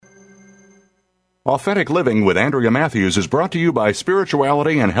Authentic Living with Andrea Matthews is brought to you by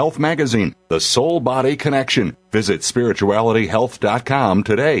Spirituality and Health Magazine, the soul-body connection. Visit spiritualityhealth.com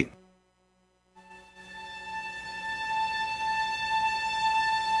today.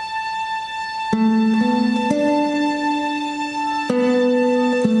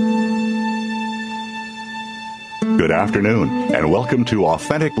 Good afternoon, and welcome to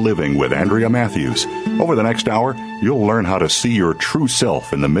Authentic Living with Andrea Matthews. Over the next hour, you'll learn how to see your true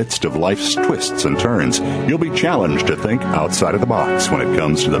self in the midst of life's twists and turns. You'll be challenged to think outside of the box when it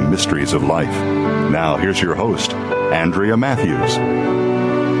comes to the mysteries of life. Now, here's your host, Andrea Matthews.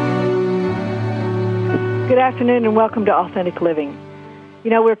 Good afternoon, and welcome to Authentic Living.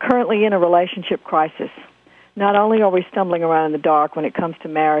 You know, we're currently in a relationship crisis. Not only are we stumbling around in the dark when it comes to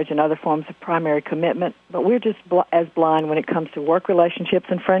marriage and other forms of primary commitment, but we're just as blind when it comes to work relationships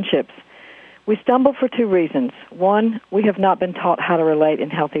and friendships. We stumble for two reasons. One, we have not been taught how to relate in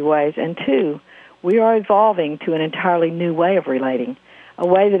healthy ways. And two, we are evolving to an entirely new way of relating, a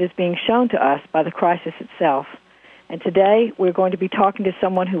way that is being shown to us by the crisis itself. And today, we're going to be talking to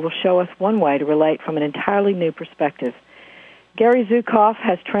someone who will show us one way to relate from an entirely new perspective. Gary Zukav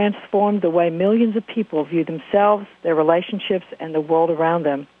has transformed the way millions of people view themselves, their relationships, and the world around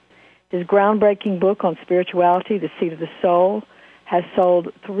them. His groundbreaking book on spirituality, The Seat of the Soul, has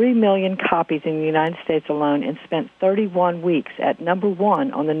sold 3 million copies in the United States alone and spent 31 weeks at number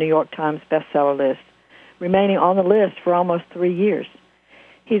one on the New York Times bestseller list, remaining on the list for almost 3 years.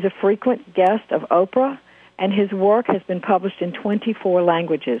 He's a frequent guest of Oprah, and his work has been published in 24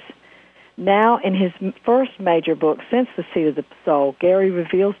 languages. Now, in his first major book since The Seat of the Soul, Gary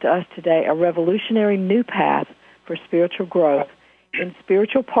reveals to us today a revolutionary new path for spiritual growth in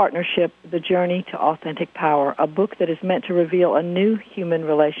Spiritual Partnership, The Journey to Authentic Power, a book that is meant to reveal a new human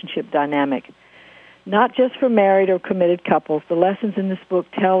relationship dynamic. Not just for married or committed couples, the lessons in this book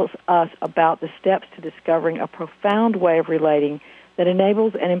tell us about the steps to discovering a profound way of relating that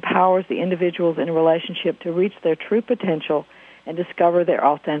enables and empowers the individuals in a relationship to reach their true potential and discover their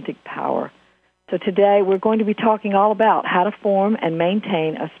authentic power. So today we're going to be talking all about how to form and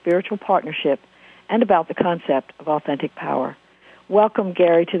maintain a spiritual partnership and about the concept of authentic power. Welcome,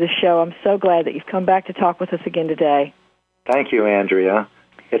 Gary, to the show. I'm so glad that you've come back to talk with us again today. Thank you, Andrea.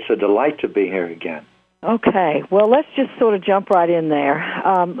 It's a delight to be here again. Okay. Well, let's just sort of jump right in there.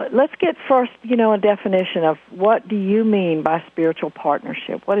 Let's get first, a definition of what do you mean by spiritual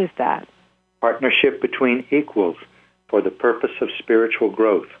partnership? What is that? Partnership between equals for the purpose of spiritual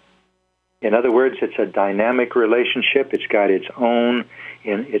growth. In other words, it's a dynamic relationship. It's got its own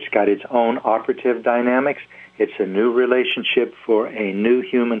operative dynamics. It's a new relationship for a new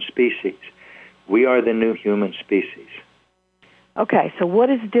human species. We are the new human species. Okay, so what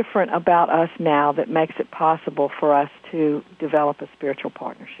is different about us now that makes it possible for us to develop a spiritual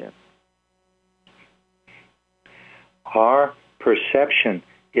partnership? Our perception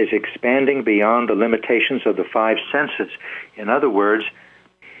is expanding beyond the limitations of the five senses. In other words,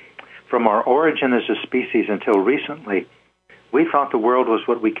 from our origin as a species until recently, we thought the world was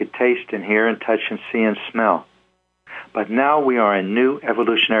what we could taste and hear and touch and see and smell. But now we are in new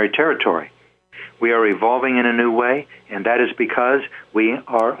evolutionary territory. We are evolving in a new way, and that is because we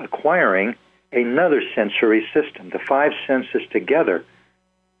are acquiring another sensory system. The five senses together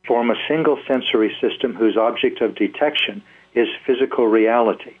form a single sensory system whose object of detection is physical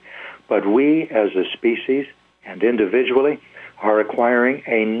reality. But we, as a species and individually, are acquiring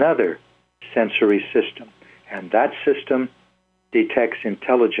another sensory system. And that system detects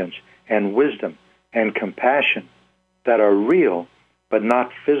intelligence and wisdom and compassion that are real but not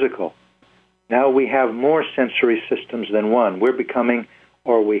physical. Now we have more sensory systems than one. We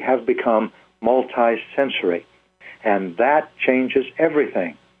have become multisensory. And that changes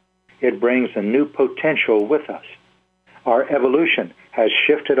everything. It brings a new potential with us. Our evolution has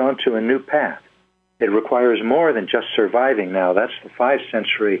shifted onto a new path. It requires more than just surviving now. That's the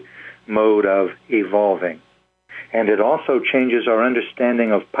five-sensory mode of evolving. And it also changes our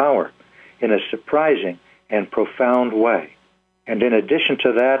understanding of power in a surprising and profound way. And in addition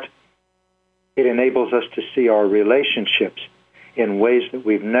to that, it enables us to see our relationships in ways that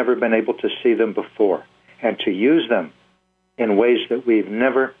we've never been able to see them before, and to use them in ways that we've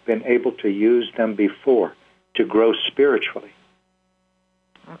never been able to use them before to grow spiritually.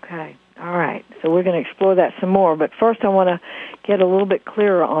 Okay. All right. So we're going to explore that some more. But first I want to get a little bit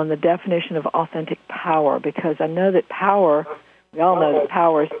clearer on the definition of authentic power, because I know that we all know that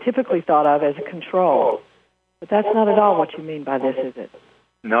power is typically thought of as a control. But that's not at all what you mean by this, is it?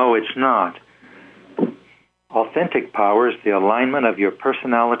 No, it's not. Authentic power is the alignment of your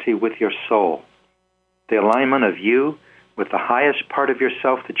personality with your soul, the alignment of you with the highest part of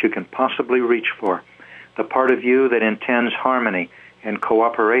yourself that you can possibly reach for, the part of you that intends harmony and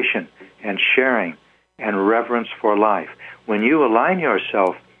cooperation and sharing and reverence for life. When you align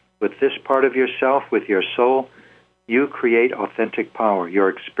yourself with this part of yourself, with your soul, you create authentic power. Your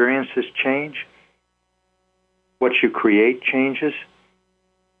experiences change. What you create changes.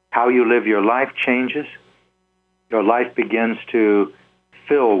 How you live your life changes. Your life begins to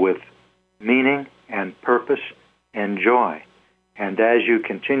fill with meaning and purpose and joy. And as you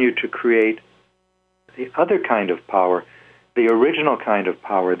continue to create the other kind of power, the original kind of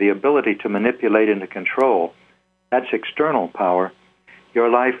power, the ability to manipulate and to control, that's external power, your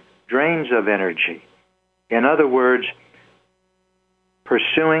life drains of energy. In other words,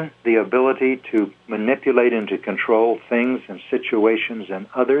 pursuing the ability to manipulate and to control things and situations and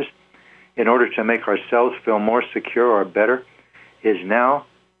others in order to make ourselves feel more secure or better is now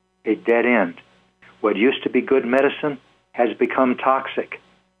a dead end. What used to be good medicine has become toxic,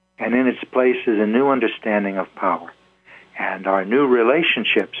 and in its place is a new understanding of power. And our new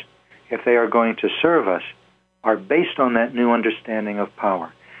relationships, if they are going to serve us, are based on that new understanding of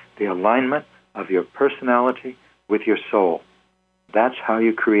power, the alignment of your personality with your soul. That's how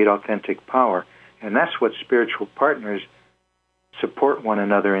you create authentic power, and that's what spiritual partners support one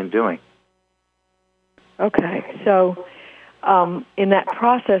another in doing. Okay, so in that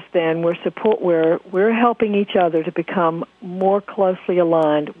process, then we're helping each other to become more closely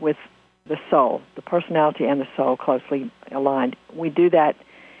aligned with the soul, the personality and the soul closely aligned. We do that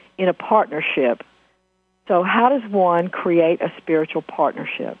in a partnership. So how does one create a spiritual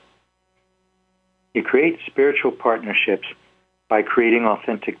partnership? You create spiritual partnerships by creating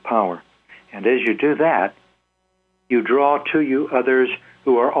authentic power. And as you do that, you draw to you others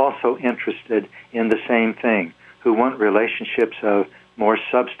who are also interested in the same thing, who want relationships of more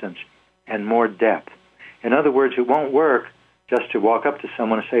substance and more depth. In other words, it won't work just to walk up to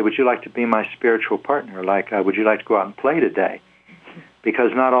someone and say, would you like to be my spiritual partner? Like, would you like to go out and play today?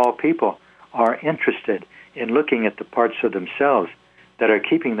 Because not all people are interested in looking at the parts of themselves that are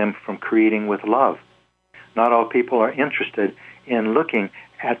keeping them from creating with love. Not all people are interested in looking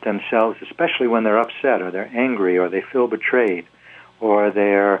at themselves, especially when they're upset or they're angry or they feel betrayed or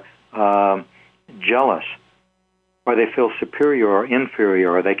they're jealous or they feel superior or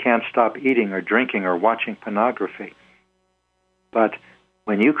inferior or they can't stop eating or drinking or watching pornography. But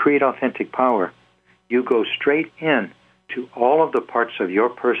when you create authentic power, you go straight in to all of the parts of your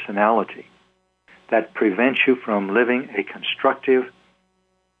personality that prevent you from living a constructive,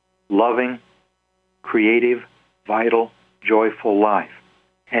 loving, creative, vital, joyful life.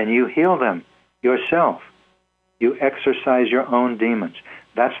 And you heal them yourself. You exorcise your own demons.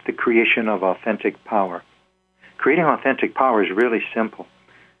 That's the creation of authentic power. Creating authentic power is really simple.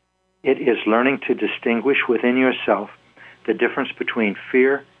 It is learning to distinguish within yourself the difference between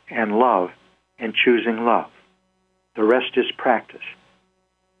fear and love and choosing love. The rest is practice.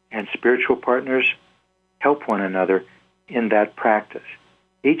 And spiritual partners help one another in that practice.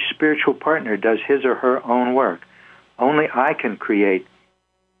 Each spiritual partner does his or her own work. Only I can create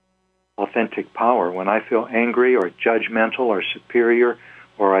authentic power when I feel angry or judgmental or superior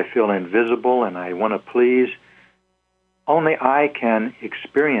or I feel invisible and I want to please. Only I can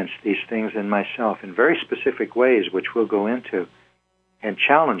experience these things in myself in very specific ways, which we'll go into, and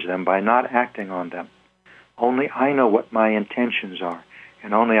challenge them by not acting on them. Only I know what my intentions are,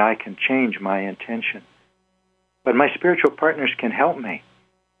 and only I can change my intention. But my spiritual partners can help me.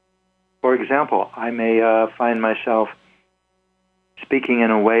 For example, I may find myself speaking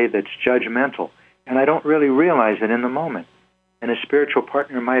in a way that's judgmental, and I don't really realize it in the moment. And a spiritual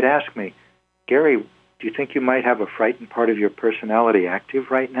partner might ask me, Gary, do you think you might have a frightened part of your personality active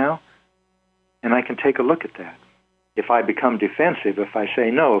right now? And I can take a look at that. If I become defensive, if I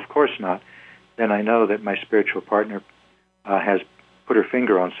say, no, of course not, then I know that my spiritual partner has put her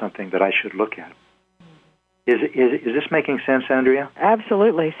finger on something that I should look at. Is this making sense, Andrea?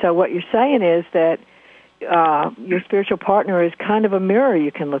 Absolutely. So what you're saying is that your spiritual partner is kind of a mirror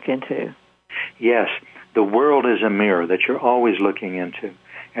you can look into. Yes. The world is a mirror that you're always looking into.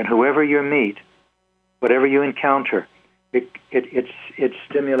 And whoever you meet, whatever you encounter, it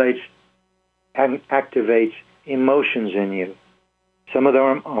stimulates and activates emotions in you. Some of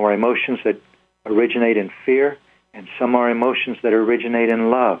them are emotions that originate in fear, and some are emotions that originate in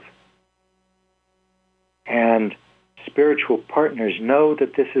love. And spiritual partners know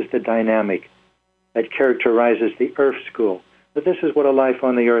that this is the dynamic that characterizes the Earth School, that this is what a life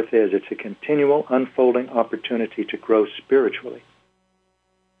on the Earth is. It's a continual unfolding opportunity to grow spiritually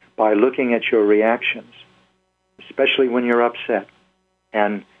by looking at your reactions, especially when you're upset,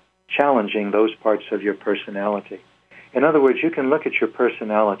 and challenging those parts of your personality. In other words, you can look at your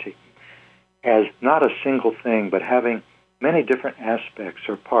personality as not a single thing, but having many different aspects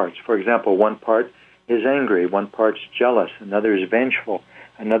or parts. For example, one part is angry, one part's jealous, another is vengeful,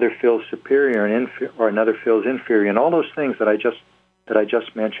 another feels superior and or another feels inferior, and all those things that I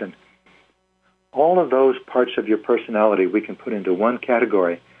just mentioned. All of those parts of your personality we can put into one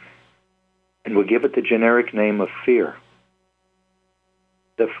category, and we'll give it the generic name of fear.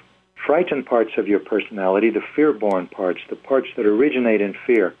 The frightened parts of your personality, the fear-born parts, the parts that originate in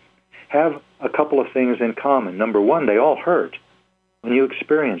fear, have a couple of things in common. Number one, they all hurt when you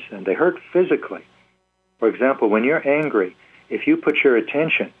experience them. They hurt physically. For example, when you're angry, if you put your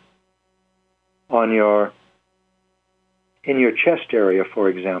attention on in your chest area, for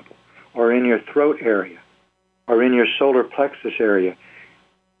example, or in your throat area, or in your solar plexus area,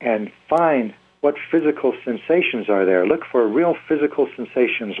 and find what physical sensations are there. Look for real physical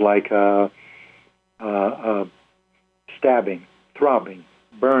sensations like stabbing, throbbing,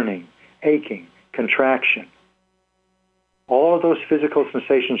 burning, aching, contraction. All of those physical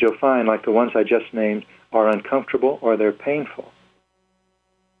sensations you'll find, like the ones I just named, are uncomfortable or they're painful.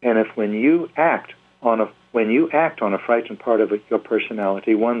 And if when you act on a frightened part of your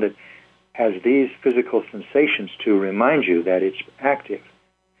personality, one that has these physical sensations to remind you that it's active,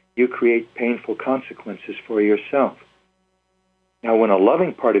 you create painful consequences for yourself. Now, when a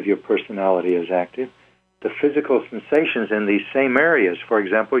loving part of your personality is active, the physical sensations in these same areas, for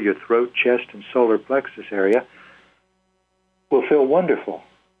example, your throat, chest, and solar plexus area, will feel wonderful.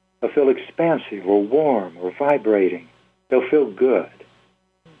 They'll feel expansive or warm or vibrating. They'll feel good.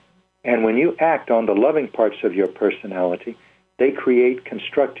 And when you act on the loving parts of your personality, they create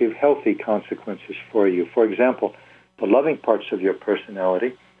constructive, healthy consequences for you. For example, the loving parts of your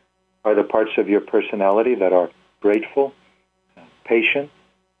personality are the parts of your personality that are grateful, patient,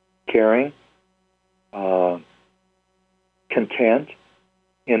 caring, content,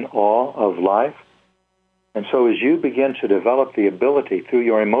 in awe of life. And so as you begin to develop the ability through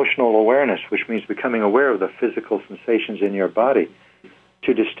your emotional awareness, which means becoming aware of the physical sensations in your body,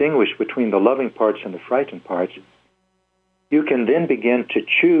 to distinguish between the loving parts and the frightened parts, you can then begin to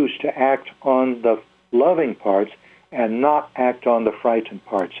choose to act on the loving parts and not act on the frightened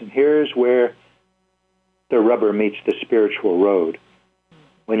parts. And here's where the rubber meets the spiritual road.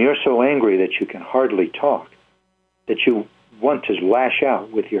 When you're so angry that you can hardly talk, that you want to lash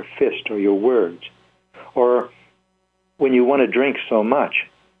out with your fist or your words, or when you want to drink so much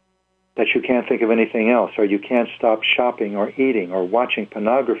that you can't think of anything else, or you can't stop shopping or eating or watching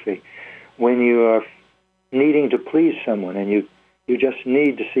pornography, when you are needing to please someone and you just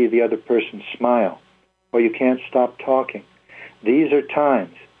need to see the other person smile, or you can't stop talking. These are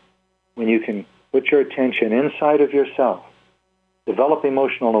times when you can put your attention inside of yourself, develop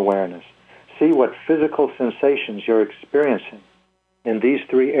emotional awareness, see what physical sensations you're experiencing in these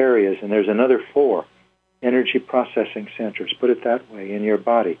three areas, and there's another 4 energy processing centers, put it that way, in your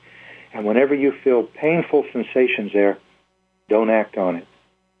body. And whenever you feel painful sensations there, don't act on it.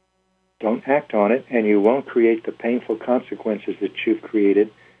 Don't act on it, and you won't create the painful consequences that you've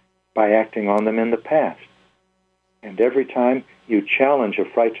created by acting on them in the past. And every time you challenge a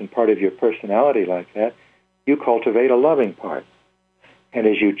frightened part of your personality like that, you cultivate a loving part. And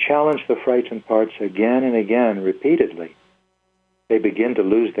as you challenge the frightened parts again and again, repeatedly, they begin to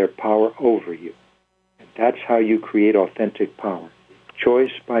lose their power over you. And that's how you create authentic power.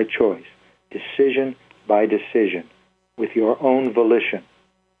 Choice by choice, decision by decision, with your own volition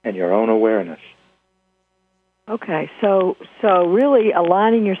and your own awareness. Okay, so really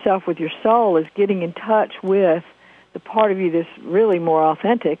aligning yourself with your soul is getting in touch with the part of you that's really more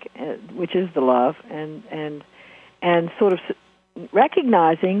authentic, which is the love, and sort of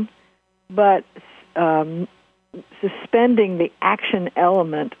recognizing, but suspending the action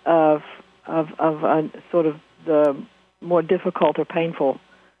element of sort of the more difficult or painful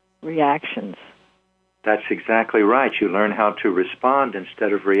reactions. That's exactly right. You learn how to respond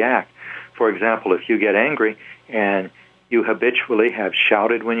instead of react. For example, if you get angry and you habitually have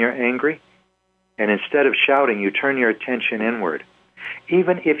shouted when you're angry, and instead of shouting, you turn your attention inward.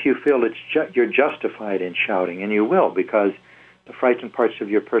 Even if you feel you're justified in shouting, and you will, because the frightened parts of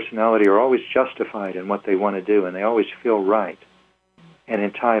your personality are always justified in what they want to do, and they always feel right and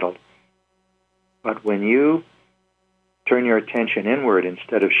entitled. But when you turn your attention inward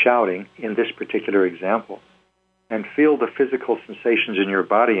instead of shouting, in this particular example, and feel the physical sensations in your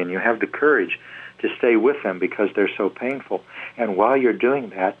body, and you have the courage to stay with them because they're so painful, and while you're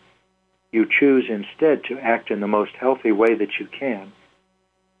doing that, you choose instead to act in the most healthy way that you can,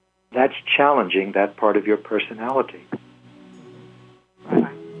 that's challenging that part of your personality.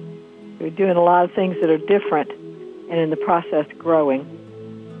 Right. You're doing a lot of things that are different, and in the process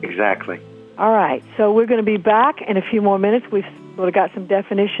growing. Exactly. All right, so we're going to be back in a few more minutes. We've sort of got some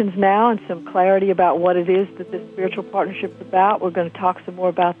definitions now and some clarity about what it is that this spiritual partnership is about. We're going to talk some more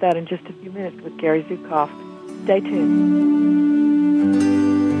about that in just a few minutes with Gary Zukav. Stay tuned.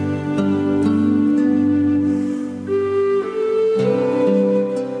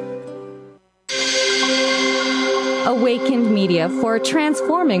 Awakened media for a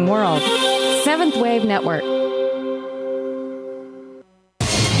transforming world. Seventh Wave Network.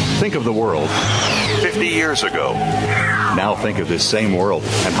 Think of the world 50 years ago. Now think of this same world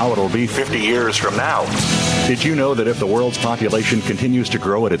and how it'll be 50 years from now. Did you know that if the world's population continues to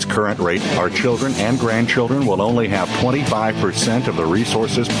grow at its current rate, our children and grandchildren will only have 25% of the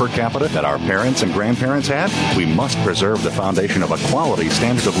resources per capita that our parents and grandparents had? We must preserve the foundation of a quality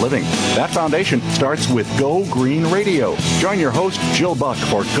standard of living. That foundation starts with Go Green Radio. Join your host, Jill Buck,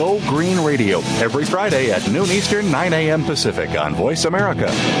 for Go Green Radio every Friday at noon Eastern, 9 a.m. Pacific on Voice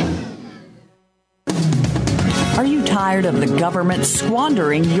America. Are you tired of the government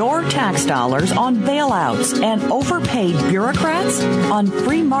squandering your tax dollars on bailouts and overpaid bureaucrats? On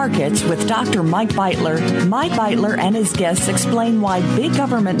Free Markets with Dr. Mike Beitler and his guests explain why big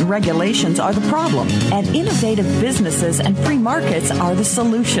government regulations are the problem and innovative businesses and free markets are the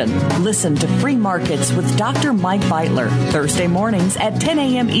solution. Listen to Free Markets with Dr. Mike Beitler, Thursday mornings at 10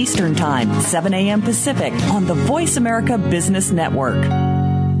 a.m. Eastern Time, 7 a.m. Pacific on the Voice America Business Network.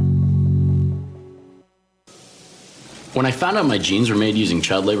 When I found out my jeans were made using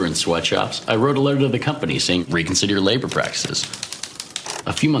child labor in sweatshops, I wrote a letter to the company saying, reconsider your labor practices.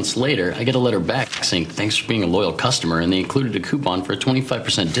 A few months later, I get a letter back saying, thanks for being a loyal customer, and they included a coupon for a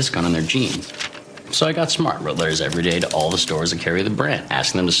 25% discount on their jeans. So I got smart, wrote letters every day to all the stores that carry the brand,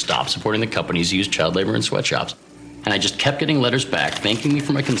 asking them to stop supporting the companies who use child labor in sweatshops. And I just kept getting letters back, thanking me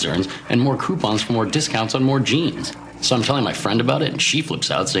for my concerns, and more coupons for more discounts on more jeans. So I'm telling my friend about it, and she flips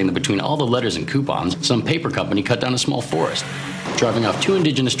out, saying that between all the letters and coupons, some paper company cut down a small forest, driving off 2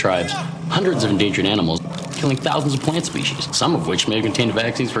 indigenous tribes, hundreds of endangered animals, killing thousands of plant species, some of which may have contained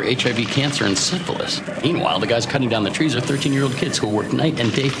vaccines for HIV, cancer, and syphilis. Meanwhile, the guys cutting down the trees are 13-year-old kids who will work night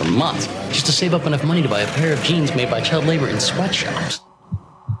and day for months just to save up enough money to buy a pair of jeans made by child labor in sweatshops.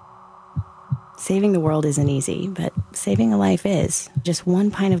 Saving the world isn't easy, but saving a life is. Just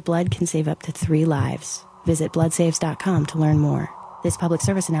 1 pint of blood can save up to 3 lives. Visit bloodsaves.com to learn more. This public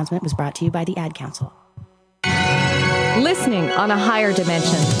service announcement was brought to you by the Ad Council. Listening on a higher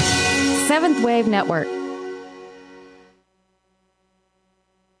dimension. Seventh Wave Network.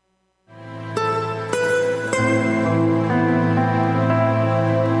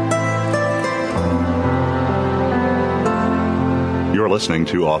 You're listening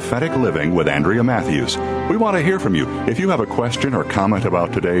to Authentic Living with Andrea Matthews. We want to hear from you. If you have a question or comment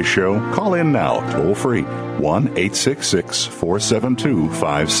about today's show, call in now, toll free,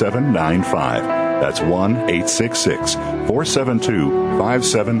 1-866-472-5795. That's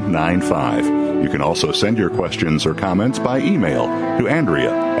 1-866-472-5795. You can also send your questions or comments by email to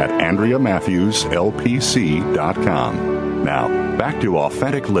Andrea at AndreaMatthewsLPC.com. Now, back to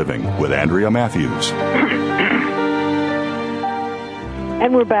Authentic Living with Andrea Matthews.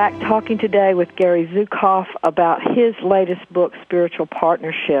 And we're back talking today with Gary Zukav about his latest book, Spiritual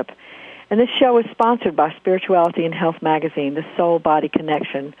Partnership. And this show is sponsored by Spirituality and Health magazine, The Soul Body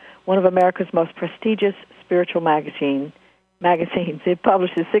Connection, one of America's most prestigious spiritual magazines. It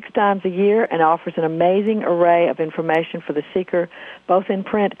publishes 6 times a year and offers an amazing array of information for the seeker, both in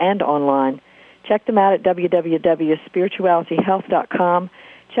print and online. Check them out at www.spiritualityhealth.com.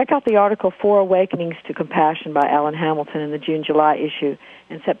 Check out the article, 4 Awakenings to Compassion by Alan Hamilton in the June-July issue,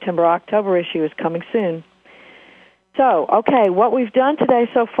 and September-October issue is coming soon. So, okay, what we've done today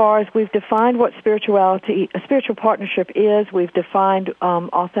so far is we've defined what spiritual partnership is. We've defined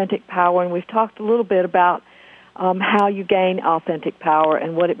authentic power, and we've talked a little bit about how you gain authentic power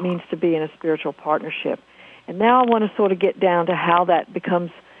and what it means to be in a spiritual partnership. And now I want to sort of get down to how that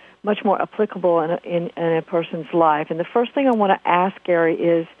becomes much more applicable in a person's life. And the first thing I want to ask Gary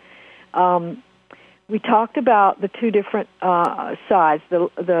is, we talked about the 2 different sides,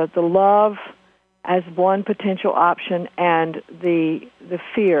 the love as one potential option and the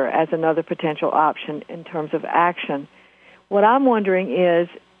fear as another potential option in terms of action. What I'm wondering is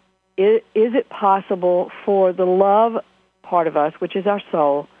it possible for the love part of us, which is our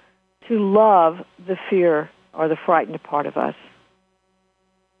soul, to love the fear or the frightened part of us?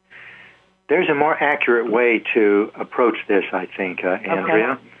 There's a more accurate way to approach this, I think,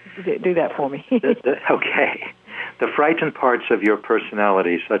 Andrea. Okay. Do that for me. Okay. The frightened parts of your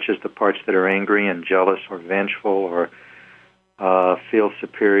personality, such as the parts that are angry and jealous or vengeful or feel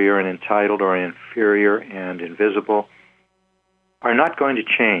superior and entitled or inferior and invisible, are not going to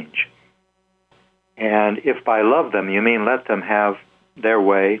change. And if by love them you mean let them have their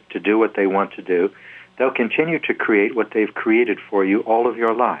way to do what they want to do, they'll continue to create what they've created for you all of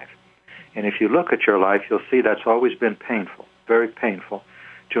your life. And if you look at your life, you'll see that's always been painful, very painful,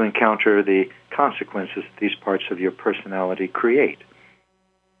 to encounter the consequences these parts of your personality create.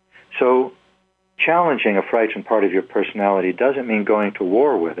 So challenging a frightened part of your personality doesn't mean going to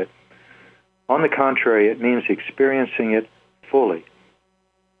war with it. On the contrary, it means experiencing it fully.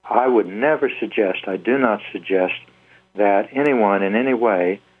 I would never suggest, I do not suggest, that anyone in any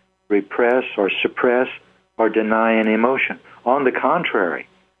way repress or suppress or deny an emotion. On the contrary,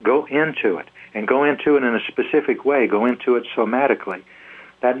 go into it, and go into it in a specific way. Go into it somatically.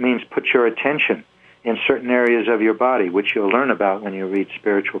 That means put your attention in certain areas of your body, which you'll learn about when you read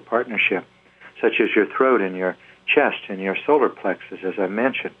Spiritual Partnership, such as your throat and your chest and your solar plexus, as I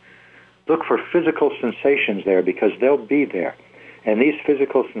mentioned. Look for physical sensations there, because they'll be there. And these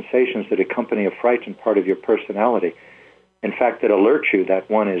physical sensations that accompany a frightened part of your personality, in fact, that alert you that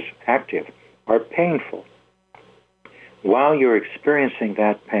one is active, are painful. While you're experiencing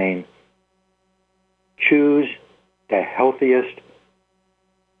that pain, choose the healthiest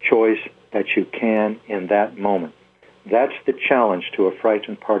choice that you can in that moment. That's the challenge to a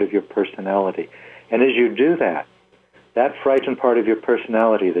frightened part of your personality. And as you do that, that frightened part of your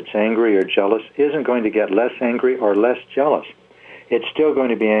personality that's angry or jealous isn't going to get less angry or less jealous. It's still going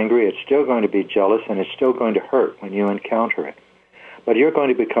to be angry, it's still going to be jealous, and it's still going to hurt when you encounter it. But you're going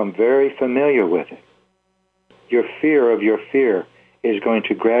to become very familiar with it. Your fear of your fear is going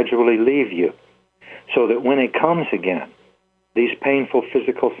to gradually leave you, so that when it comes again, these painful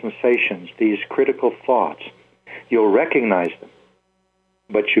physical sensations, these critical thoughts, you'll recognize them,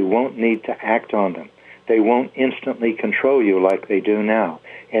 but you won't need to act on them. They won't instantly control you like they do now.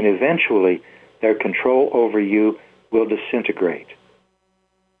 And eventually, their control over you will disintegrate.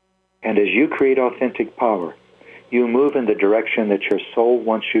 And as you create authentic power, you move in the direction that your soul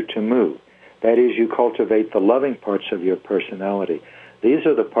wants you to move. That is, you cultivate the loving parts of your personality. These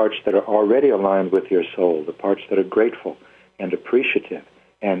are the parts that are already aligned with your soul, the parts that are grateful and appreciative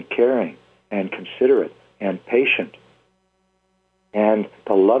and caring and considerate and patient. And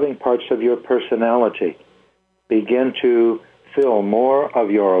the loving parts of your personality begin to fill more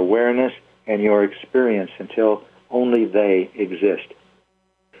of your awareness and your experience until only they exist.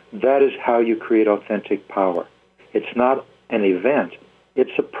 That is how you create authentic power. It's not an event,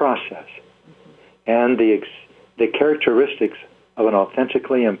 it's a process. And the characteristics of an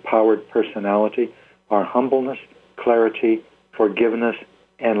authentically empowered personality are humbleness, clarity, forgiveness,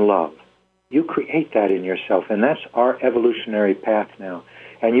 and love. You create that in yourself, and that's our evolutionary path now.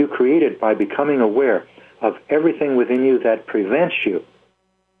 And you create it by becoming aware of everything within you that prevents you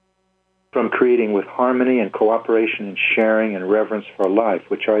from creating with harmony and cooperation and sharing and reverence for life,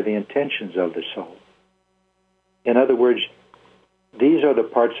 which are the intentions of the soul. In other words, these are the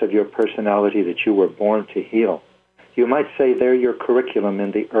parts of your personality that you were born to heal. You might say they're your curriculum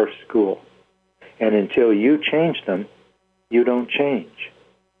in the earth school. And until you change them, you don't change.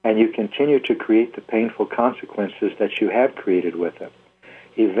 And you continue to create the painful consequences that you have created with them.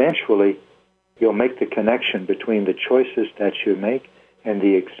 Eventually, you'll make the connection between the choices that you make and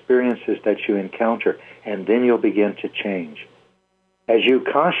the experiences that you encounter, and then you'll begin to change. As you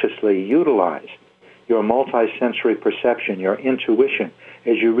consciously utilize your multisensory perception, your intuition,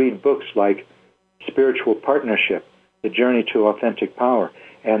 as you read books like Spiritual Partnership, The Journey to Authentic Power,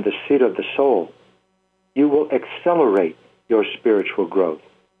 and The Seat of the Soul, you will accelerate your spiritual growth.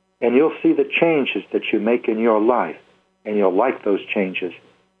 And you'll see the changes that you make in your life, and you'll like those changes,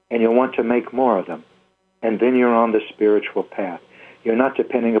 and you'll want to make more of them. And then you're on the spiritual path. You're not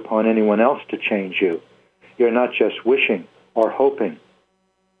depending upon anyone else to change you. You're not just wishing or hoping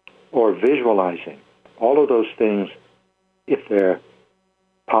or visualizing. All of those things, if they're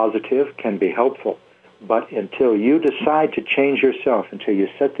positive, can be helpful. But until you decide to change yourself, until you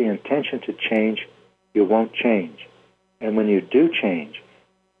set the intention to change, you won't change. And when you do change,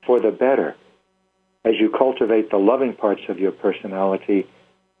 for the better, as you cultivate the loving parts of your personality,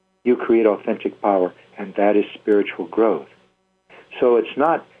 you create authentic power, and that is spiritual growth. So it's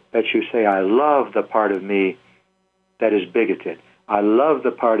not that you say, I love the part of me that is bigoted. I love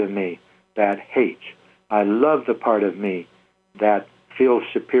the part of me that hates. I love the part of me that feels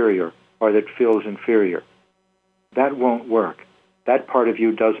superior or that feels inferior. That won't work. That part of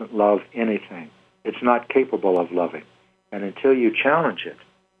you doesn't love anything. It's not capable of loving. And until you challenge it,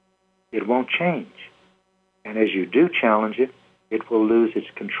 it won't change. And as you do challenge it, it will lose its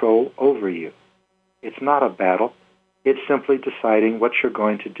control over you. It's not a battle. It's simply deciding what you're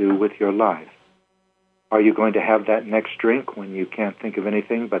going to do with your life. Are you going to have that next drink when you can't think of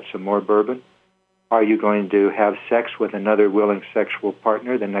anything but some more bourbon? Are you going to have sex with another willing sexual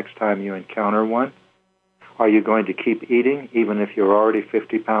partner the next time you encounter one? Are you going to keep eating even if you're already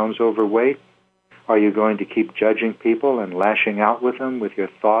 50 pounds overweight? Are you going to keep judging people and lashing out with them with your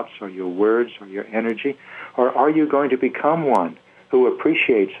thoughts or your words or your energy? Or are you going to become one who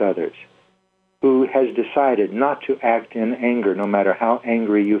appreciates others, who has decided not to act in anger no matter how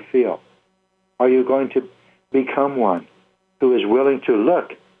angry you feel? Are you going to become one who is willing to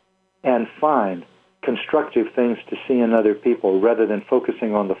look and find constructive things to see in other people rather than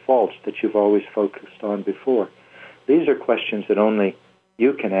focusing on the faults that you've always focused on before? These are questions that only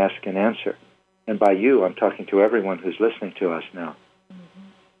you can ask and answer. And by you, I'm talking to everyone who's listening to us now,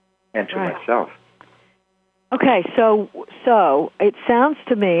 and to myself. Okay, so it sounds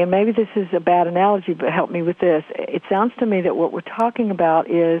to me, and maybe this is a bad analogy, but help me with this. It sounds to me that what we're talking about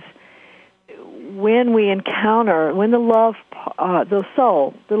is when we encounter, when the love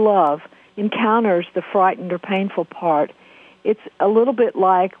encounters the frightened or painful part, it's a little bit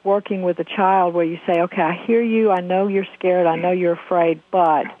like working with a child where you say, okay, I hear you, I know you're scared, I know you're afraid,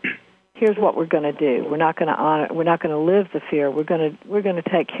 but here's what we're going to do. We're not going to live the fear. We're going to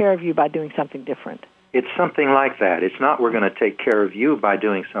take care of you by doing something different. It's something like that. It's not we're going to take care of you by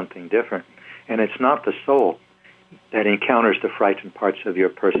doing something different. And it's not the soul that encounters the frightened parts of your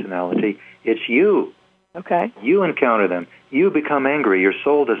personality. It's you. Okay. You encounter them. You become angry. Your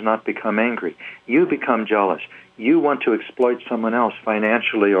soul does not become angry. You become jealous. You want to exploit someone else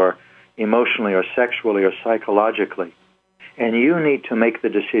financially or emotionally or sexually or psychologically. And you need to make the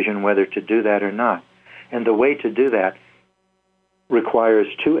decision whether to do that or not. And the way to do that requires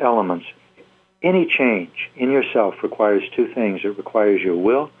two elements. Any change in yourself requires two things. It requires your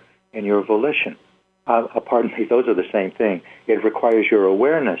will and your volition. Pardon me, those are the same thing. It requires your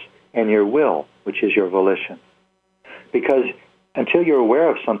awareness and your will, which is your volition. Because until you're aware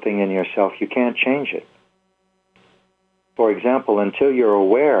of something in yourself, you can't change it. For example, until you're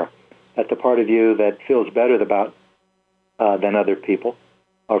aware that the part of you that feels better than other people,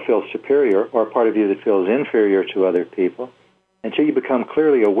 or feels superior, or a part of you that feels inferior to other people, until you become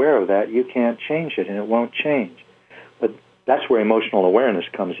clearly aware of that, you can't change it, and it won't change. But that's where emotional awareness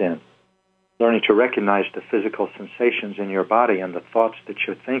comes in. Learning to recognize the physical sensations in your body and the thoughts that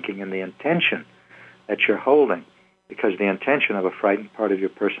you're thinking and the intention that you're holding. Because the intention of a frightened part of your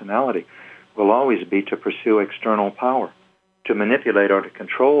personality will always be to pursue external power, to manipulate or to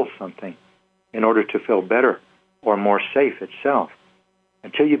control something in order to feel better or more safe itself.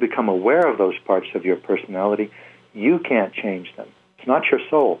 Until you become aware of those parts of your personality, you can't change them. It's not your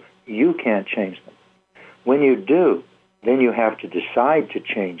soul. You can't change them. When you do, then you have to decide to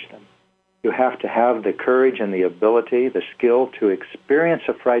change them. You have to have the courage and the ability, the skill to experience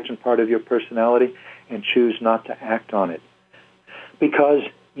a frightened part of your personality and choose not to act on it. Because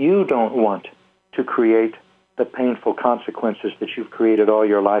you don't want to create the painful consequences that you've created all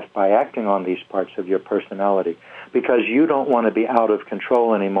your life by acting on these parts of your personality. Because you don't want to be out of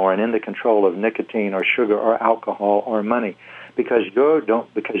control anymore and in the control of nicotine or sugar or alcohol or money. Because you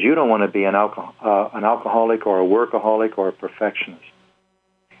don't want to be an alcoholic or a workaholic or a perfectionist.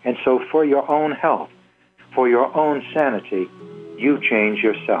 And so for your own health, for your own sanity, you change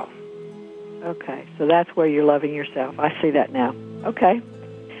yourself. Okay, so that's where you're loving yourself. I see that now. Okay.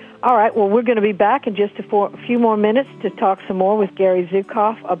 All right, well, we're going to be back in just a few more minutes to talk some more with Gary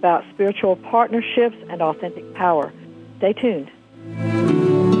Zukav about spiritual partnerships and authentic power. Stay tuned.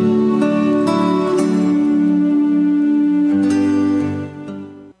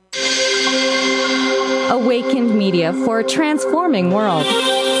 Awakened Media for a transforming world.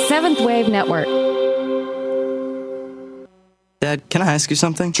 Seventh Wave Network. Dad, can I ask you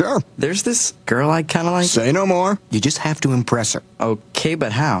something? Sure. There's this girl I kind of like. Say no more. You just have to impress her. Okay,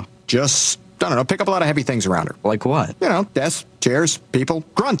 but how? Just, I don't know, pick up a lot of heavy things around her. Like what? You know, desks, chairs, people.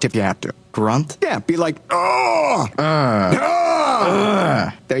 Grunt if you have to. Grunt? Yeah, be like, oh!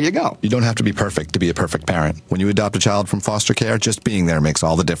 There you go. You don't have to be perfect to be a perfect parent. When you adopt a child from foster care, just being there makes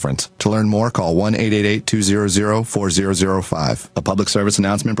all the difference. To learn more, call 1-888-200-4005. A public service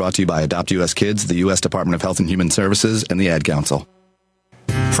announcement brought to you by Adopt U.S. Kids, the U.S. Department of Health and Human Services, and the Ad Council.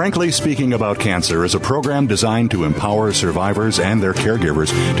 Frankly Speaking About Cancer is a program designed to empower survivors and their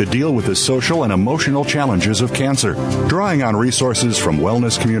caregivers to deal with the social and emotional challenges of cancer. Drawing on resources from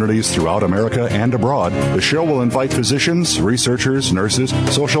wellness communities throughout America and abroad, the show will invite physicians, researchers, nurses,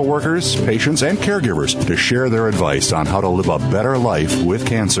 social workers, patients, and caregivers to share their advice on how to live a better life with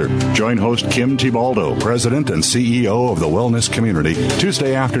cancer. Join host Kim Tibaldo, President and CEO of the Wellness Community,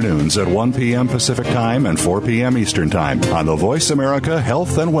 Tuesday afternoons at 1 p.m. Pacific Time and 4 p.m. Eastern Time on the Voice America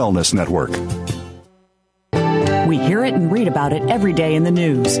Health and Wellness Network. We hear it and read about it every day in the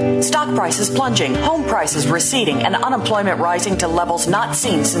news. Stock prices plunging, home prices receding, and unemployment rising to levels not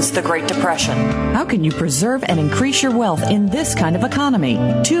seen since the Great Depression. How can you preserve and increase your wealth in this kind of economy?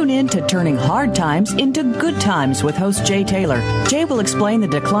 Tune in to Turning Hard Times into Good Times with host Jay Taylor. Jay will explain the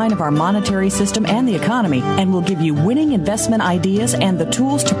decline of our monetary system and the economy, and will give you winning investment ideas and the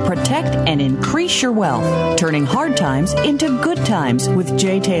tools to protect and increase your wealth. Turning Hard Times into Good Times with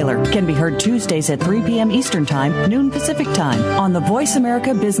Jay Taylor can be heard Tuesdays at 3 p.m. Eastern Time, noon Pacific Time on the Voice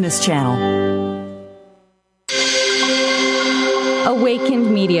America Business Channel.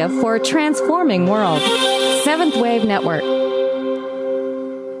 Awakened Media for a transforming world. Seventh Wave Network.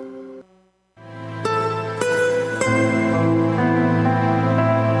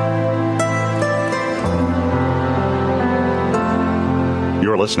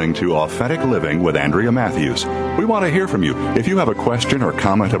 You're listening to Authentic Living with Andrea Matthews. We want to hear from you. If you have a question or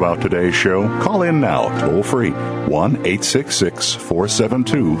comment about today's show, call in now, toll free,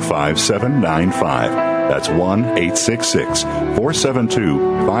 1-866-472-5795. That's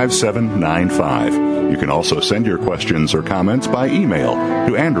 1-866-472-5795. You can also send your questions or comments by email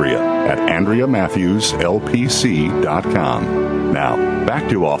to Andrea at AndreaMatthewsLPC.com. Now, back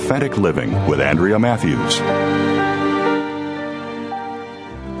to Authentic Living with Andrea Matthews.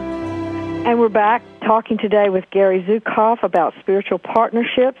 And we're back talking today with Gary Zukav about spiritual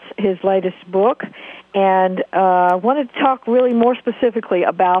partnerships, his latest book. And I wanted to talk really more specifically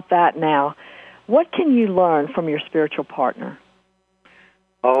about that now. What can you learn from your spiritual partner?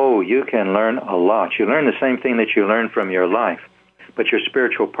 Oh, you can learn a lot. You learn the same thing that you learn from your life, but your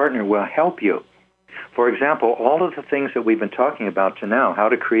spiritual partner will help you. For example, all of the things that we've been talking about to now, how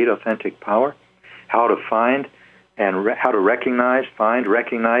to create authentic power, how to find and how to recognize, find,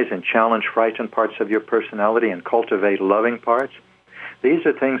 recognize, and challenge frightened parts of your personality and cultivate loving parts. These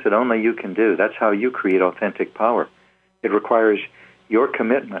are things that only you can do. That's how you create authentic power. It requires your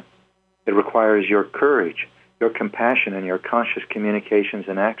commitment. It requires your courage, your compassion, and your conscious communications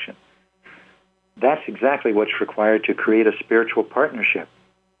and action. That's exactly what's required to create a spiritual partnership.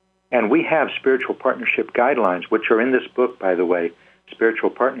 And we have spiritual partnership guidelines, which are in this book, by the way,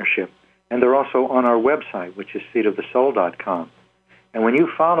 Spiritual Partnership. And they're also on our website, which is seatofthesoul.com. And when you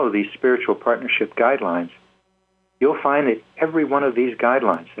follow these spiritual partnership guidelines, you'll find that every one of these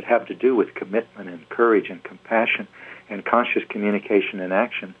guidelines that have to do with commitment and courage and compassion and conscious communication and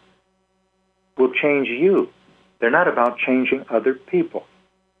action will change you. They're not about changing other people.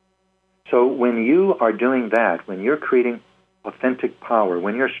 So when you are doing that, when you're creating authentic power,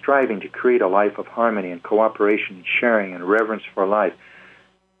 when you're striving to create a life of harmony and cooperation and sharing and reverence for life,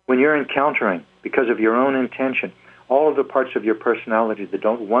 when you're encountering, because of your own intention, all of the parts of your personality that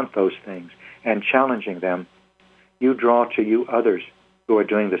don't want those things and challenging them, you draw to you others who are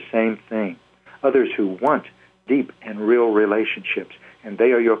doing the same thing, others who want deep and real relationships, and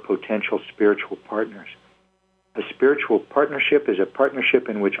they are your potential spiritual partners. A spiritual partnership is a partnership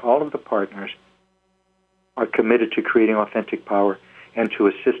in which all of the partners are committed to creating authentic power and to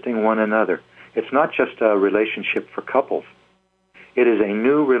assisting one another. It's not just a relationship for couples. It is a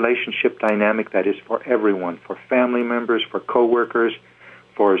new relationship dynamic that is for everyone, for family members, for coworkers,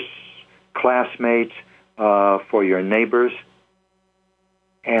 for classmates, for your neighbors.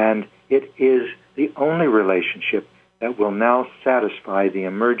 And it is the only relationship that will now satisfy the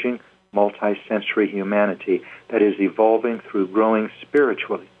emerging multisensory humanity that is evolving through growing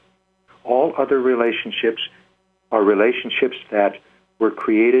spiritually. All other relationships are relationships that were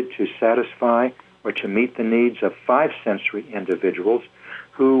created to satisfy or to meet the needs of five-sensory individuals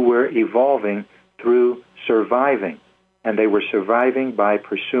who were evolving through surviving. And they were surviving by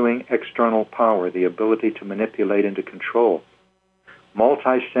pursuing external power, the ability to manipulate and to control.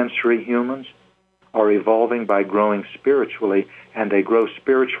 Multisensory humans are evolving by growing spiritually, and they grow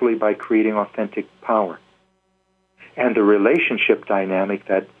spiritually by creating authentic power. And the relationship dynamic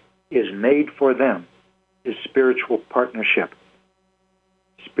that is made for them is spiritual partnership.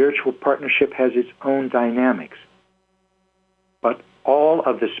 Spiritual partnership has its own dynamics. But all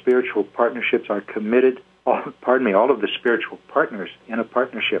of the spiritual partnerships are committed, all of the spiritual partners in a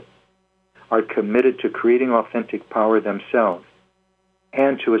partnership are committed to creating authentic power themselves.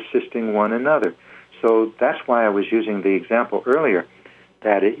 and to assisting one another. So that's why I was using the example earlier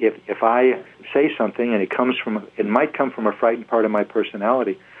that if I say something and it might come from a frightened part of my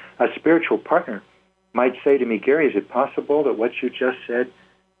personality, a spiritual partner might say to me, Gary, is it possible that what you just said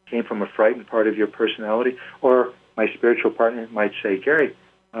came from a frightened part of your personality? Or my spiritual partner might say, Gary,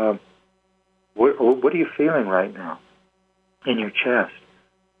 what are you feeling right now in your chest?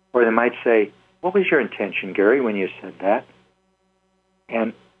 Or they might say, what was your intention, Gary, when you said that?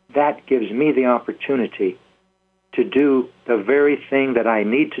 And that gives me the opportunity to do the very thing that I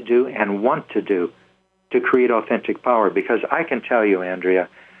need to do and want to do to create authentic power. Because I can tell you, Andrea,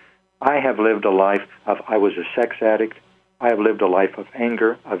 I have lived a life of, I was a sex addict. I have lived a life of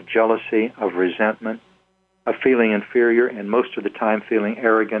anger, of jealousy, of resentment, of feeling inferior, and most of the time feeling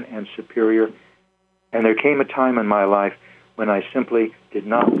arrogant and superior. And there came a time in my life when I simply did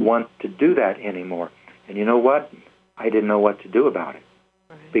not want to do that anymore. And you know what? I didn't know what to do about it,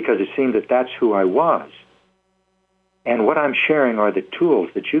 because it seemed that that's who I was. And what I'm sharing are the tools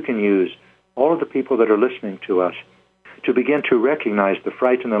that you can use, all of the people that are listening to us, to begin to recognize the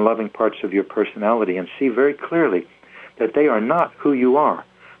frightened and loving parts of your personality and see very clearly that they are not who you are.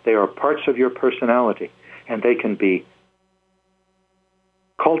 They are parts of your personality, and they can be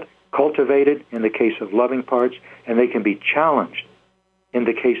cultivated in the case of loving parts, and they can be challenged in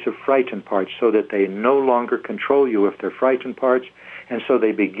the case of frightened parts, so that they no longer control you if they're frightened parts, and so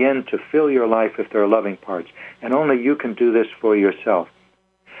they begin to fill your life if they're loving parts. And only you can do this for yourself.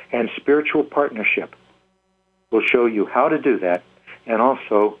 And spiritual partnership will show you how to do that, and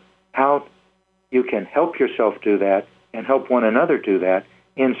also how you can help yourself do that and help one another do that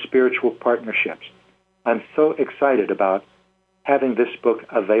in spiritual partnerships. I'm so excited about having this book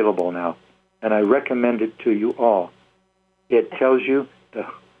available now, and I recommend it to you all. It tells you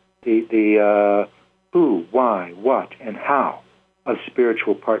the who, why, what, and how of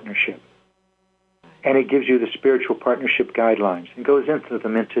spiritual partnership. And it gives you the spiritual partnership guidelines and goes into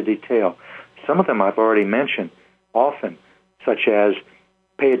them into detail. Some of them I've already mentioned often, such as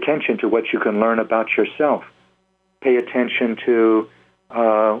pay attention to what you can learn about yourself. Pay attention to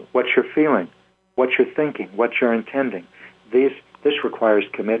what you're feeling, what you're thinking, what you're intending. This requires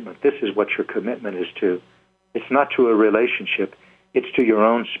commitment. This is what your commitment is to. It's not to a relationship. It's to your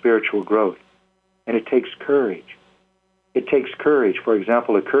own spiritual growth. And it takes courage. It takes courage. For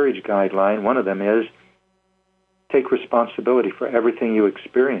example, a courage guideline, one of them is take responsibility for everything you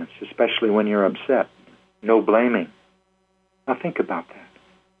experience, especially when you're upset. No blaming. Now think about that.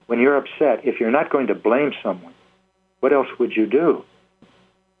 When you're upset, if you're not going to blame someone, what else would you do?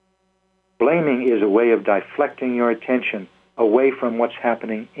 Blaming is a way of deflecting your attention away from what's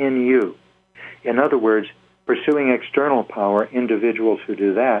happening in you. In other words, pursuing external power, individuals who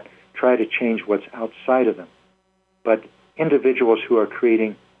do that try to change what's outside of them. But individuals who are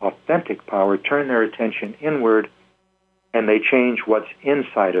creating authentic power turn their attention inward, and they change what's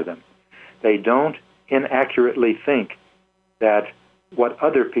inside of them. They don't inaccurately think that what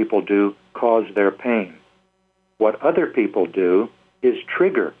other people do cause their pain. What other people do is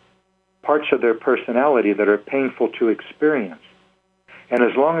trigger parts of their personality that are painful to experience. And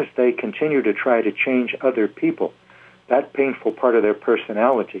as long as they continue to try to change other people, that painful part of their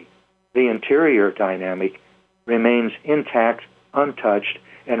personality, the interior dynamic, remains intact, untouched,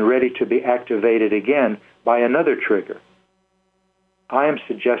 and ready to be activated again by another trigger. I am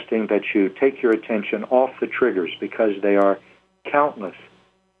suggesting that you take your attention off the triggers, because they are countless.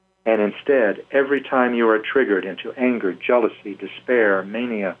 And instead, every time you are triggered into anger, jealousy, despair,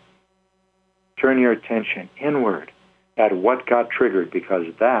 mania, turn your attention inward at what got triggered, because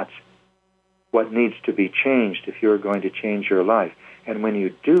that's what needs to be changed if you're going to change your life. And when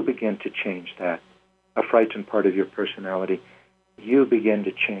you do begin to change that, a frightened part of your personality, you begin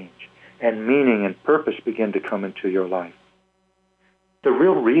to change, and meaning and purpose begin to come into your life. The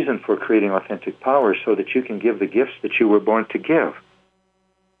real reason for creating authentic power is so that you can give the gifts that you were born to give.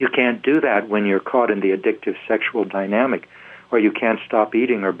 You can't do that when you're caught in the addictive sexual dynamic, or you can't stop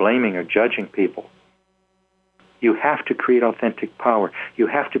eating or blaming or judging people. You have to create authentic power. You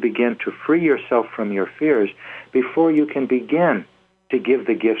have to begin to free yourself from your fears before you can begin to give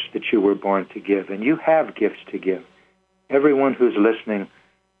the gifts that you were born to give. And you have gifts to give. Everyone who's listening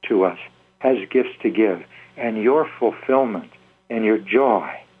to us has gifts to give. And your fulfillment and your joy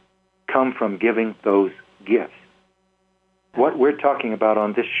come from giving those gifts. What we're talking about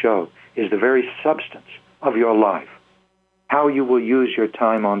on this show is the very substance of your life, how you will use your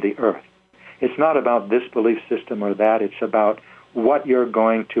time on the earth. It's not about this belief system or that. It's about what you're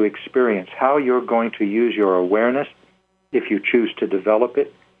going to experience, how you're going to use your awareness, if you choose to develop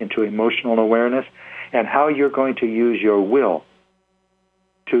it into emotional awareness, and how you're going to use your will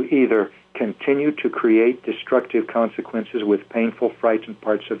to either continue to create destructive consequences with painful, frightened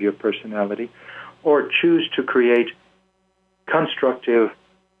parts of your personality, or choose to create constructive,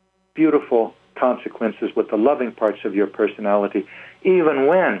 beautiful consequences with the loving parts of your personality, even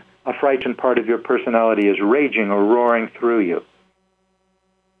when a frightened part of your personality is raging or roaring through you.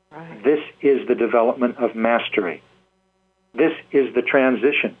 Right. This is the development of mastery. This is the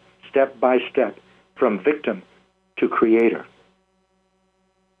transition, step by step, from victim to creator.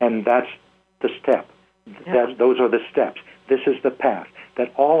 And that's the step. Yeah. Those are the steps. This is the path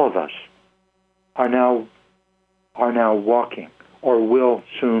that all of us are now walking, or will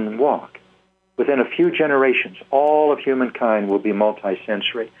soon walk. Within a few generations, all of humankind will be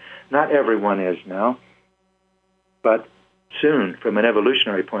multisensory. Not everyone is now, but soon, from an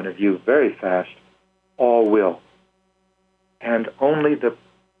evolutionary point of view, very fast, all will. And only the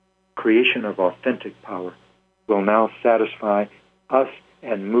creation of authentic power will now satisfy us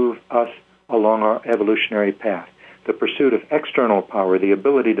and move us along our evolutionary path. The pursuit of external power, the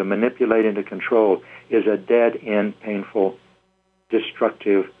ability to manipulate and to control, is a dead-end, painful,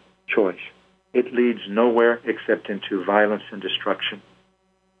 destructive choice. It leads nowhere except into violence and destruction.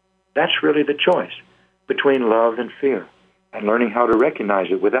 That's really the choice between love and fear, and learning how to recognize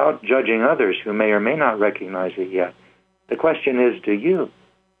it without judging others who may or may not recognize it yet. The question is, do you?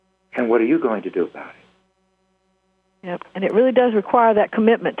 And what are you going to do about it? Yep. And it really does require that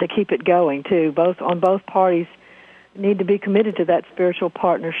commitment to keep it going, too. Both parties need to be committed to that spiritual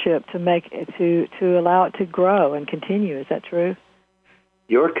partnership to make it, to allow it to grow and continue. Is that true?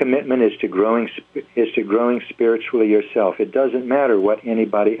 Your commitment is to growing spiritually yourself. It doesn't matter what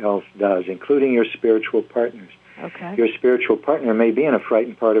anybody else does, including your spiritual partners. Okay. Your spiritual partner may be in a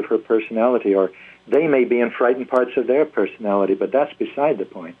frightened part of her personality, or they may be in frightened parts of their personality, but that's beside the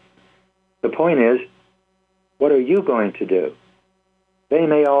point. The point is, what are you going to do? They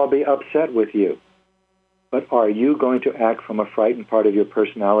may all be upset with you, but are you going to act from a frightened part of your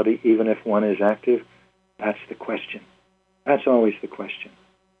personality, even if one is active? That's the question. That's always the question.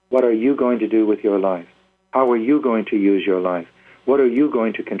 What are you going to do with your life? How are you going to use your life? What are you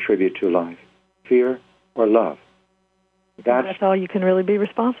going to contribute to life? Fear or love? That's all you can really be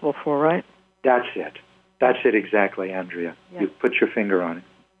responsible for, right? That's it. That's it exactly, Andrea. Yeah. You put your finger on it.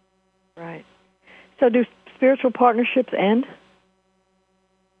 Right. So do spiritual partnerships end?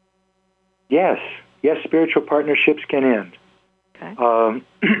 Yes. Yes, spiritual partnerships can end. Okay.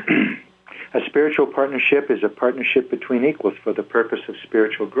 A spiritual partnership is a partnership between equals for the purpose of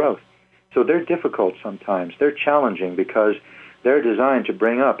spiritual growth. So they're difficult sometimes. They're challenging because they're designed to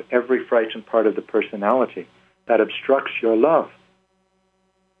bring up every frightened part of the personality that obstructs your love.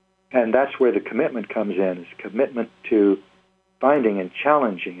 And that's where the commitment comes in, is commitment to finding and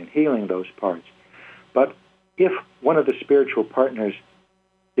challenging and healing those parts. But if one of the spiritual partners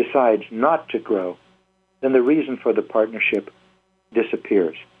decides not to grow, then the reason for the partnership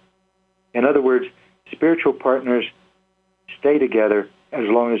disappears. In other words, spiritual partners stay together as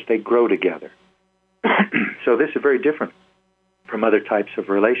long as they grow together. So this is very different from other types of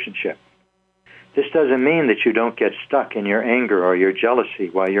relationship. This doesn't mean that you don't get stuck in your anger or your jealousy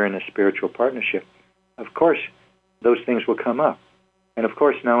while you're in a spiritual partnership. Of course, those things will come up. And of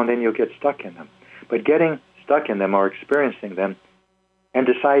course, now and then you'll get stuck in them. But getting stuck in them or experiencing them and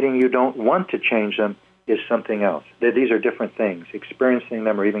deciding you don't want to change them is something else. These are different things. Experiencing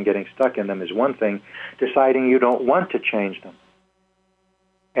them or even getting stuck in them is one thing. Deciding you don't want to change them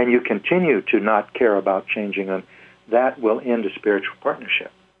and you continue to not care about changing them, that will end a spiritual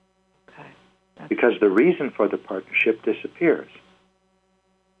partnership. Okay. Because the reason for the partnership disappears.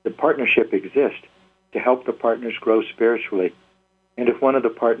 The partnership exists to help the partners grow spiritually. And if one of the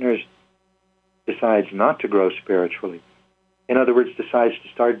partners decides not to grow spiritually, in other words, decides to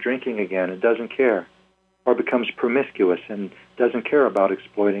start drinking again and doesn't care, or becomes promiscuous and doesn't care about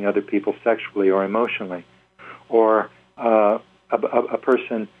exploiting other people sexually or emotionally, or a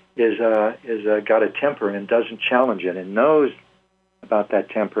person is got a temper and doesn't challenge it and knows about that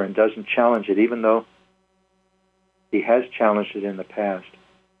temper and doesn't challenge it, even though he has challenged it in the past,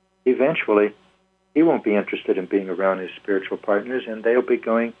 eventually he won't be interested in being around his spiritual partners, and they'll be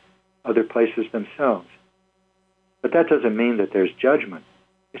going other places themselves. But that doesn't mean that there's judgment.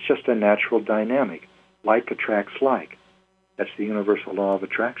 It's just a natural dynamic. Like attracts like. That's the universal law of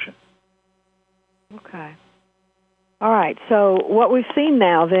attraction. Okay. All right. So what we've seen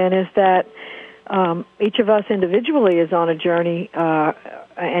now then is that each of us individually is on a journey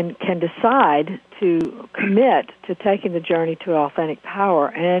and can decide to commit to taking the journey to authentic power.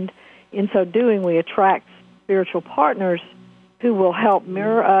 And in so doing, we attract spiritual partners who will help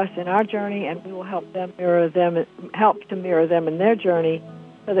mirror us in our journey, and we will help to mirror them in their journey,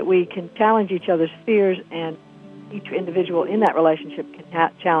 so that we can challenge each other's fears, and each individual in that relationship can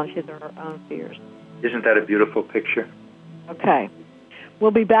challenge his or her own fears. Isn't that a beautiful picture? Okay.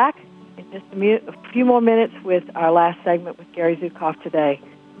 We'll be back in just a few more minutes with our last segment with Gary Zukav today.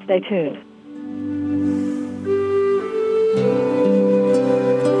 Stay tuned.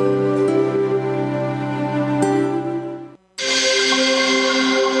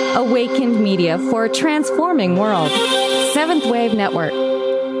 Awakened media for a transforming world. Seventh Wave Network.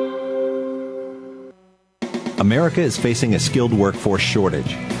 America is facing a skilled workforce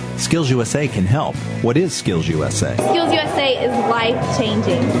shortage. Skills USA can help. What is Skills USA? Skills USA is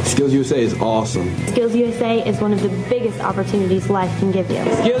life-changing. Skills USA is awesome. Skills USA is one of the biggest opportunities life can give you.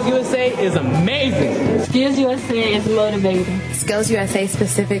 Skills USA is amazing. Skills USA is motivating. Skills USA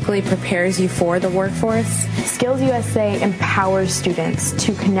specifically prepares you for the workforce. Skills USA empowers students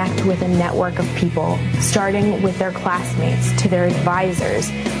to connect with a network of people, starting with their classmates, to their advisors,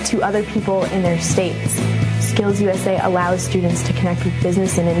 to other people in their states. Skills USA allows students to connect with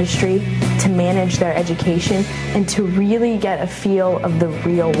business and industry, to manage their education, and to really get a feel of the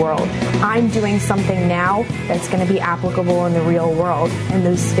real world. I'm doing something now that's going to be applicable in the real world, and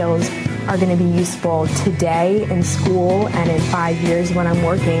those skills are going to be useful today in school and in 5 years when I'm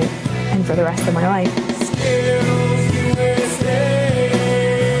working and for the rest of my life. Skills USA,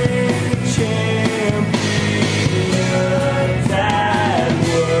 champions at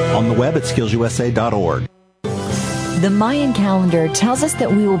work. On the web at skillsusa.org. The Mayan calendar tells us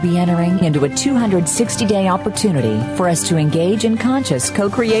that we will be entering into a 260-day opportunity for us to engage in conscious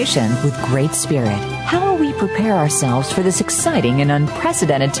co-creation with Great Spirit. How will we prepare ourselves for this exciting and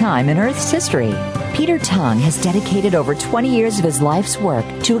unprecedented time in Earth's history? Peter Tung has dedicated over 20 years of his life's work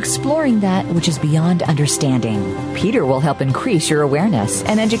to exploring that which is beyond understanding. Peter will help increase your awareness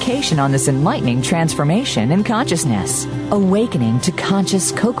and education on this enlightening transformation in consciousness. Awakening to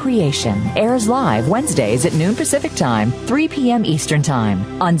Conscious Co-Creation airs live Wednesdays at noon Pacific Time, 3 p.m. Eastern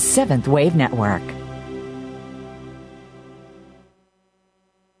Time on Seventh Wave Network.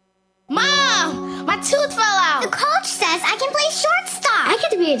 Mom! My tooth fell out! The coach says I can play shortstop! I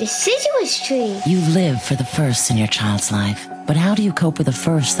get to be a deciduous tree! You live for the firsts in your child's life. But how do you cope with the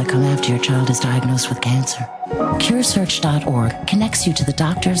firsts that come after your child is diagnosed with cancer? CureSearch.org connects you to the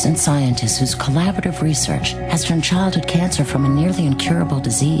doctors and scientists whose collaborative research has turned childhood cancer from a nearly incurable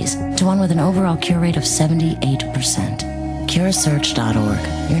disease to one with an overall cure rate of 78%.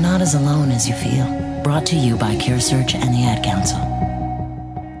 CureSearch.org. You're not as alone as you feel. Brought to you by CureSearch and the Ad Council.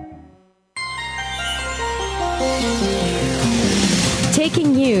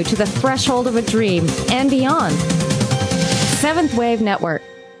 Taking you to the threshold of a dream and beyond. Seventh Wave Network.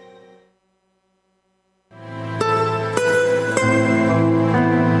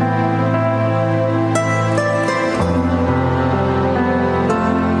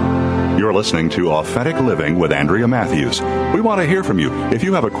 You're listening to Authentic Living with Andrea Matthews. We want to hear from you. If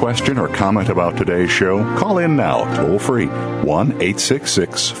you have a question or comment about today's show, call in now, toll free,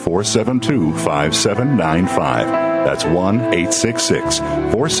 1-866-472-5795. That's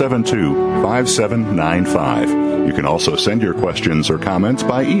 1-866-472-5795. You can also send your questions or comments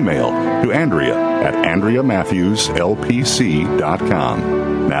by email to Andrea at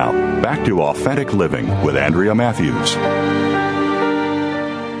AndreaMatthewsLPC.com. Now, back to Authentic Living with Andrea Matthews.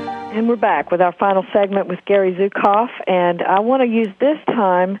 And we're back with our final segment with Gary Zukav, and I want to use this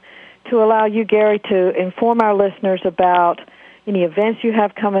time to allow you, Gary, to inform our listeners about any events you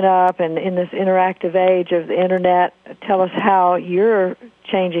have coming up, and in this interactive age of the Internet, tell us how you're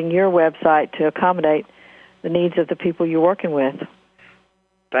changing your website to accommodate the needs of the people you're working with.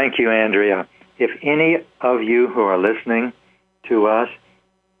 Thank you, Andrea. If any of you who are listening to us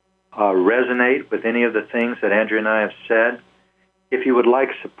resonate with any of the things that Andrea and I have said, if you would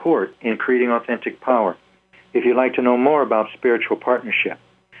like support in creating authentic power, if you'd like to know more about spiritual partnership,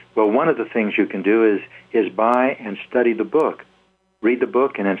 well, one of the things you can do is buy and study the book. Read the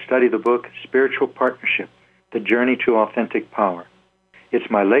book and then study the book, Spiritual Partnership, The Journey to Authentic Power. It's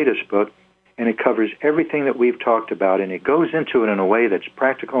my latest book, and it covers everything that we've talked about, and it goes into it in a way that's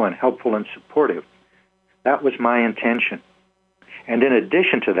practical and helpful and supportive. That was my intention. And in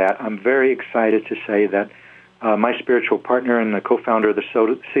addition to that, I'm very excited to say that my spiritual partner and the co-founder of the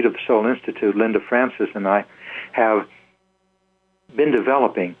Seat of the Soul Institute, Linda Francis, and I have been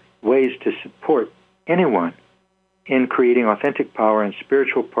developing ways to support anyone in creating authentic power and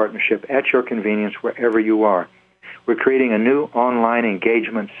spiritual partnership at your convenience wherever you are. We're creating a new online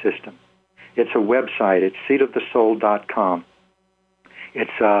engagement system. It's a website. It's seatofthesoul.com.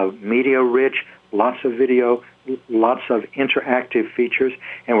 It's media-rich, lots of video, lots of interactive features,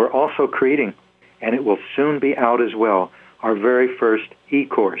 and we're also creating, and it will soon be out as well, our very first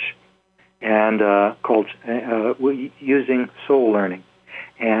e-course, and called Using Soul Learning.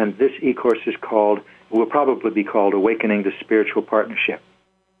 And this e-course will probably be called Awakening the Spiritual Partnership.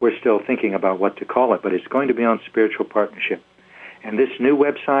 We're still thinking about what to call it, but it's going to be on spiritual partnership. And this new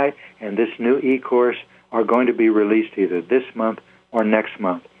website and this new e-course are going to be released either this month or next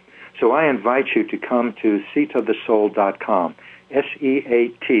month. So I invite you to come to seatofthesoul.com,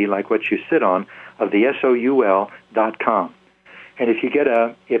 S-E-A-T, like what you sit on, of the S-O-U-L.com. And if you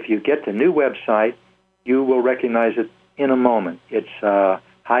get the new website, you will recognize it in a moment. It's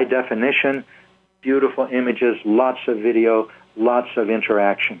high definition, beautiful images, lots of video, lots of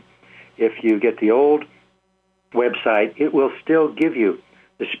interaction. If you get the old website, it will still give you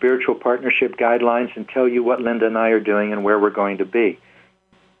the spiritual partnership guidelines and tell you what Linda and I are doing and where we're going to be.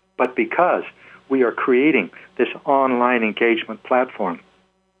 But because we are creating this online engagement platform,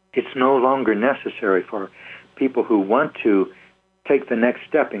 it's no longer necessary for people who want to take the next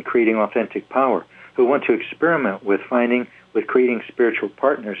step in creating authentic power, who want to experiment with creating spiritual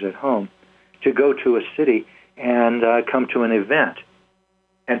partners at home, to go to a city and come to an event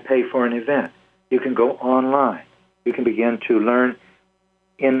and pay for an event. You can go online. You can begin to learn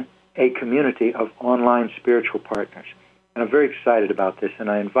in a community of online spiritual partners. And I'm very excited about this, and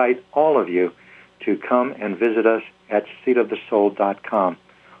I invite all of you to come and visit us at seatofthesoul.com.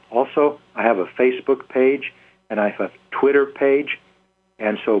 Also, I have a Facebook page, and I have a Twitter page,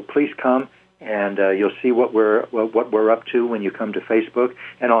 and so please come, and you'll see what we're up to when you come to Facebook.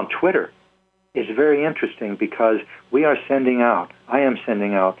 And on Twitter, it's very interesting because I am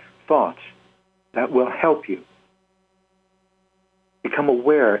sending out thoughts that will help you become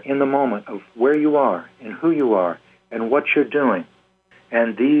aware in the moment of where you are and who you are and what you're doing.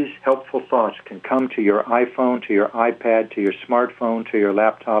 And these helpful thoughts can come to your iPhone, to your iPad, to your smartphone, to your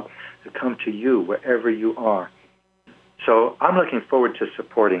laptop, to come to you wherever you are. So I'm looking forward to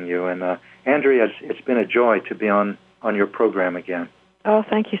supporting you. And Andrea, it's been a joy to be on your program again. Oh,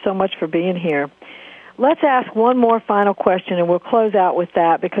 thank you so much for being here. Let's ask one more final question, and we'll close out with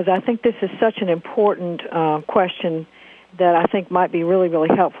that because I think this is such an important question that I think might be really, really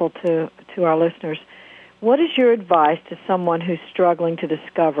helpful to our listeners. What is your advice to someone who's struggling to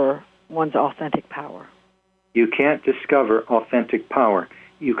discover one's authentic power? You can't discover authentic power.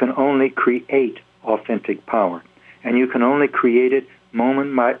 You can only create authentic power. And you can only create it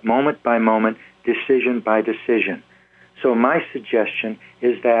moment by moment, decision by decision. So my suggestion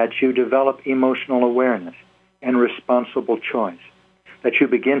is that you develop emotional awareness and responsible choice, that you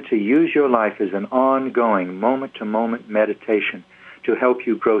begin to use your life as an ongoing moment-to-moment meditation to help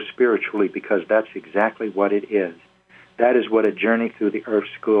you grow spiritually, because that's exactly what it is. That is what a journey through the Earth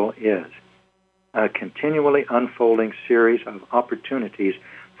School is, a continually unfolding series of opportunities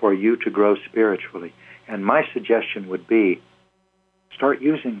for you to grow spiritually. And my suggestion would be, start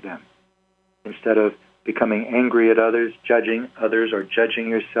using them instead of becoming angry at others, judging others, or judging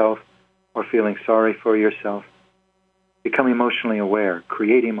yourself, or feeling sorry for yourself. Become emotionally aware,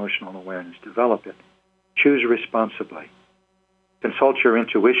 create emotional awareness, develop it, choose responsibly. Consult your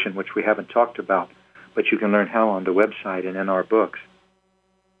intuition, which we haven't talked about, but you can learn how on the website and in our books,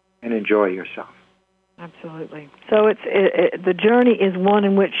 and enjoy yourself. Absolutely. So the journey is one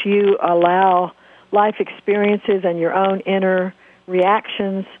in which you allow life experiences and your own inner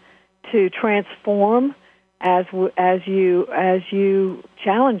reactions to transform as you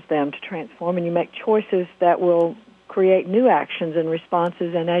challenge them to transform, and you make choices that will create new actions and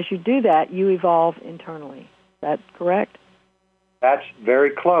responses, and as you do that, you evolve internally. Is that correct? That's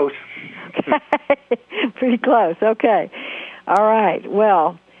very close. Pretty close. Okay. All right.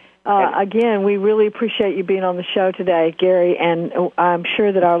 Well, again, we really appreciate you being on the show today, Gary, and I'm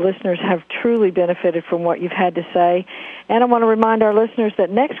sure that our listeners have truly benefited from what you've had to say. And I want to remind our listeners that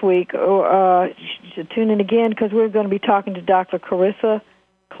next week, should tune in again, because we're going to be talking to Dr. Clarissa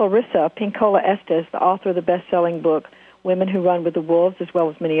Pinkola Estes, the author of the best-selling book, Women Who Run with the Wolves, as well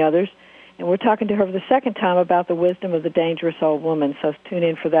as many others. And we're talking to her for the second time about the wisdom of the dangerous old woman, so tune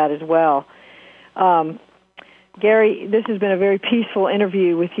in for that as well. Gary, this has been a very peaceful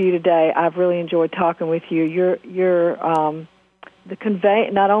interview with you today. I've really enjoyed talking with you. You're the convey,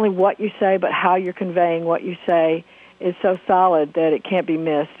 not only what you say, but how you're conveying what you say is so solid that it can't be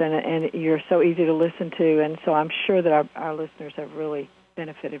missed, and you're so easy to listen to, and so I'm sure that our listeners have really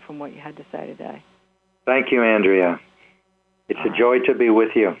benefited from what you had to say today. Thank you, Andrea. It's a joy to be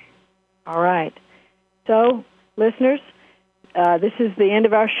with you. All right. So, listeners, this is the end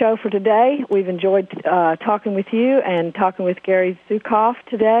of our show for today. We've enjoyed talking with you and talking with Gary Zukav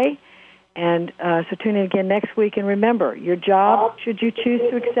today. And so tune in again next week. And remember, your job, should you choose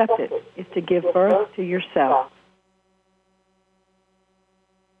to accept it, is to give birth to yourself.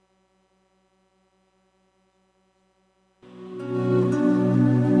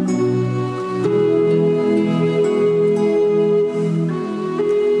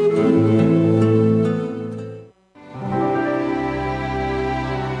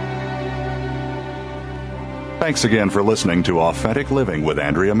 Thanks again for listening to Authentic Living with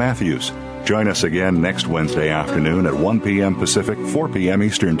Andrea Matthews. Join us again next Wednesday afternoon at 1 p.m. Pacific, 4 p.m.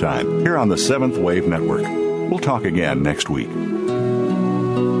 Eastern Time, here on the Seventh Wave Network. We'll talk again next week.